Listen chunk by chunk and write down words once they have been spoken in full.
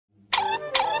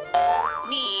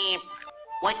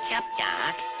What's up,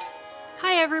 Doc?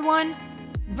 Hi everyone!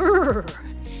 Brrr!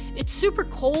 It's super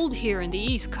cold here in the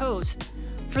East Coast.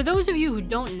 For those of you who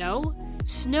don't know,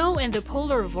 snow and the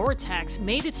polar vortex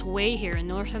made its way here in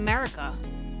North America.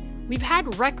 We've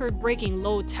had record-breaking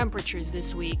low temperatures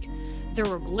this week. There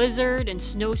were blizzard and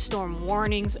snowstorm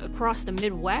warnings across the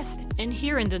Midwest and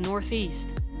here in the Northeast.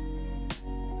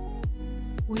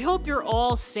 We hope you're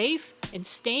all safe and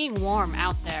staying warm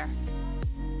out there.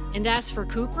 And as for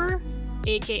Cooper,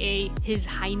 aka His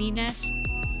Hininess,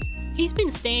 he's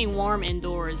been staying warm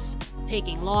indoors,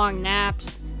 taking long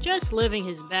naps, just living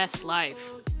his best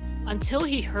life, until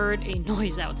he heard a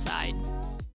noise outside.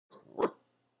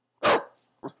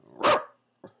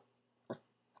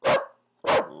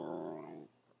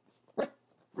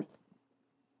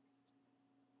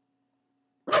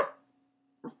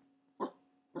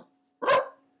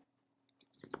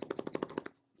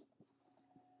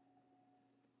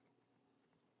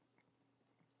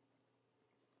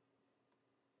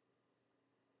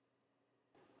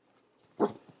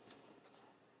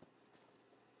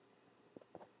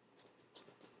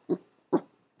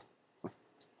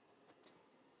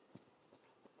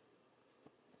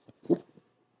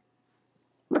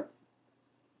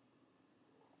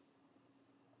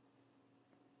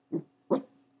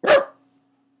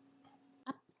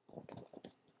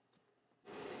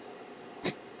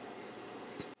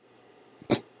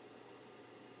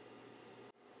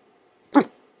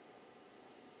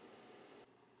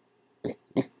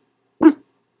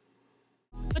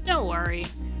 But don't worry,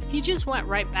 he just went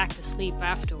right back to sleep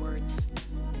afterwards.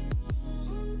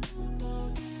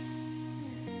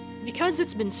 Because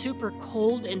it's been super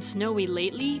cold and snowy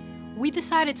lately, we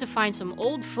decided to find some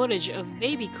old footage of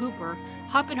baby Cooper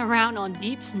hopping around on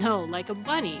deep snow like a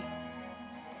bunny.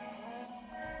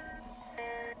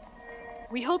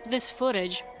 We hope this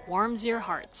footage warms your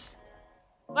hearts.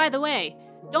 By the way,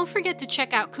 don't forget to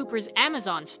check out Cooper's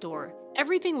Amazon store.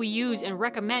 Everything we use and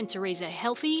recommend to raise a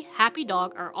healthy, happy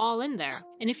dog are all in there.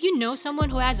 And if you know someone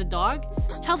who has a dog,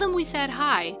 tell them we said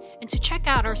hi and to check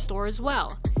out our store as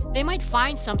well. They might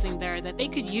find something there that they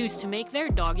could use to make their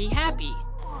doggy happy.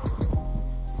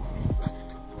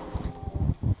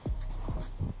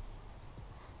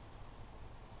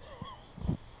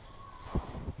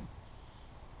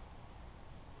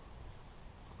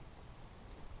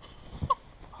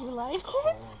 You like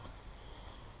it?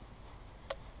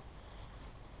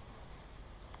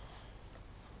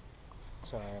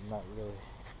 Sorry, I'm not really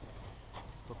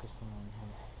focusing on him.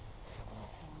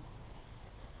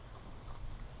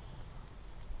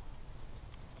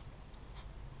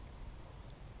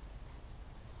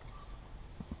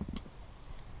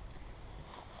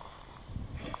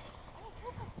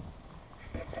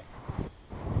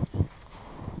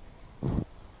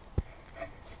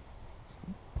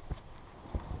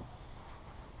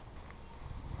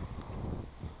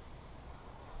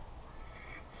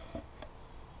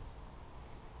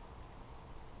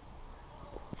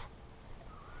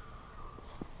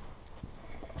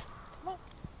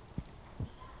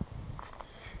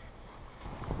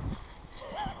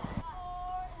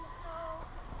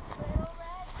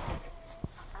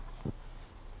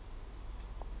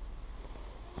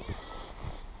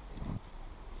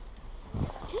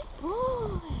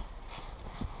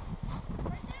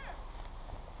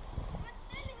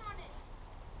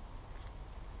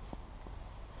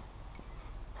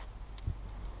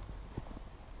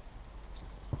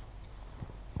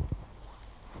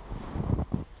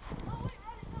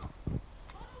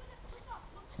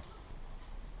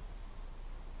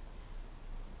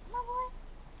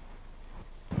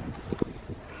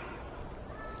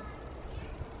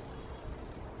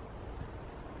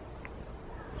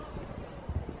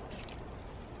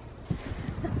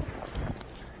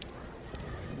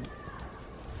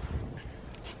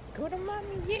 Go to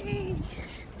mommy, yay!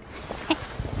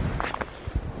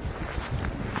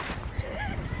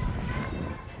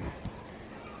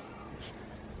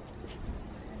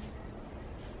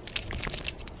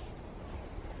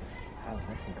 Wow,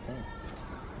 nice and clean.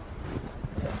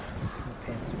 My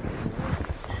pants are really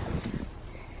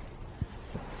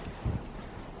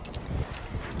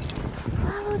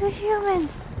Follow the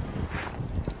humans!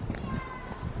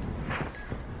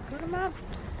 Go to mom!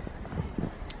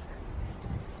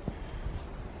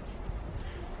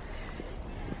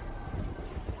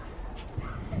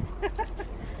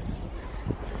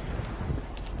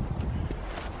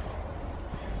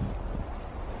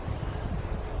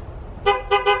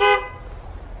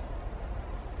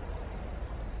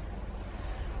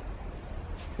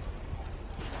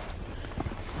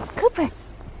 Cooper!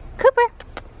 Cooper!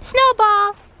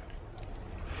 Snowball!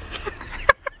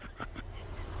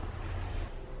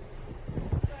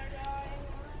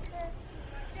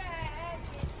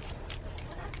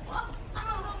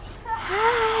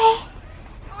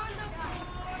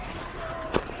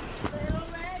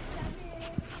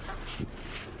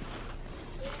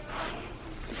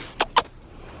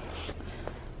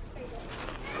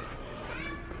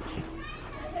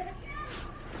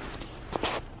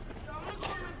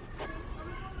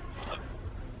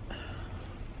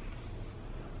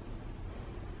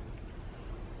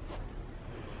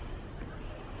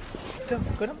 go.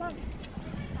 Go to mommy.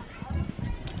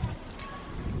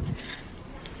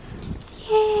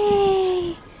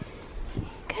 Yay!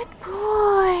 Good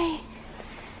boy.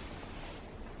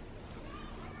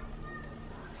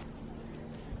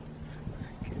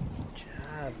 Good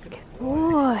job. Good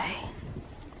Boy.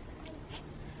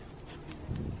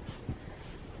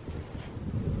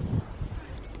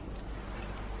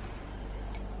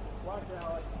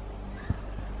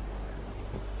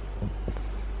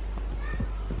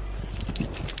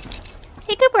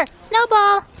 Hey Cooper,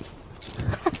 snowball.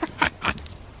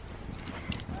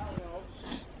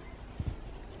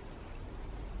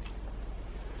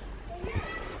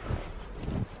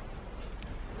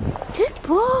 Good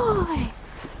boy.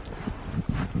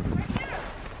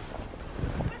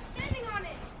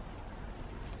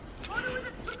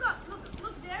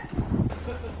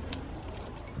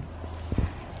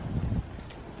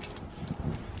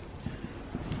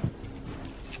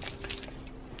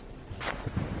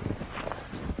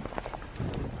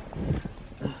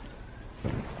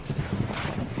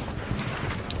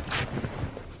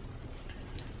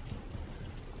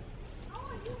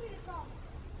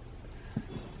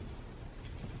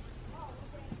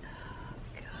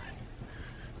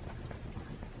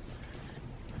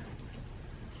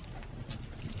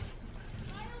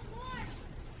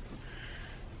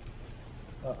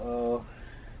 Uh-oh.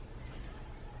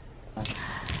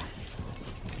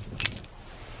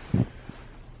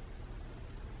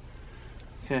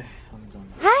 Okay, I'm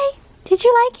done. Hi, did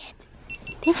you like it?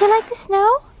 Did you like the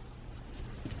snow?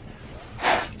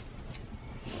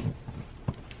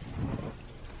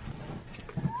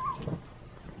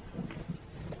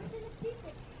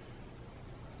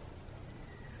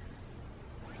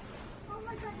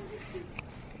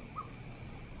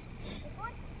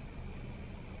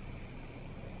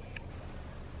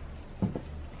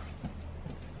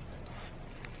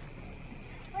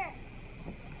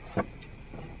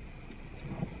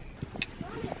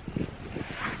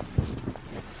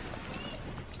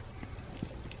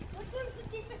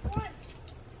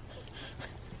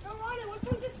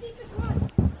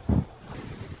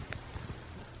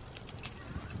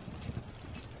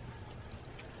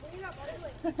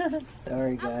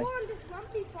 Sorry, I'm guys. going this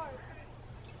lumpy part.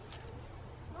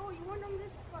 No, you want on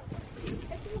this part.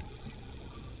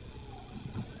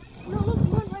 No, look,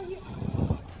 you want right here.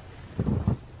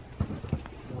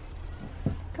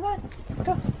 Come on, let's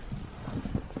go.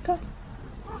 Go.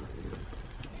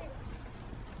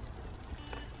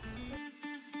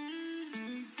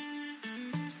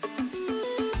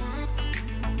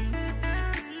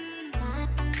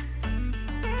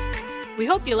 We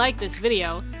hope you liked this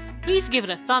video. Please give it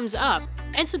a thumbs up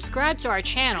and subscribe to our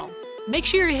channel. Make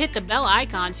sure you hit the bell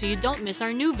icon so you don't miss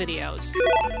our new videos.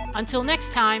 Until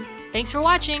next time, thanks for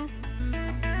watching!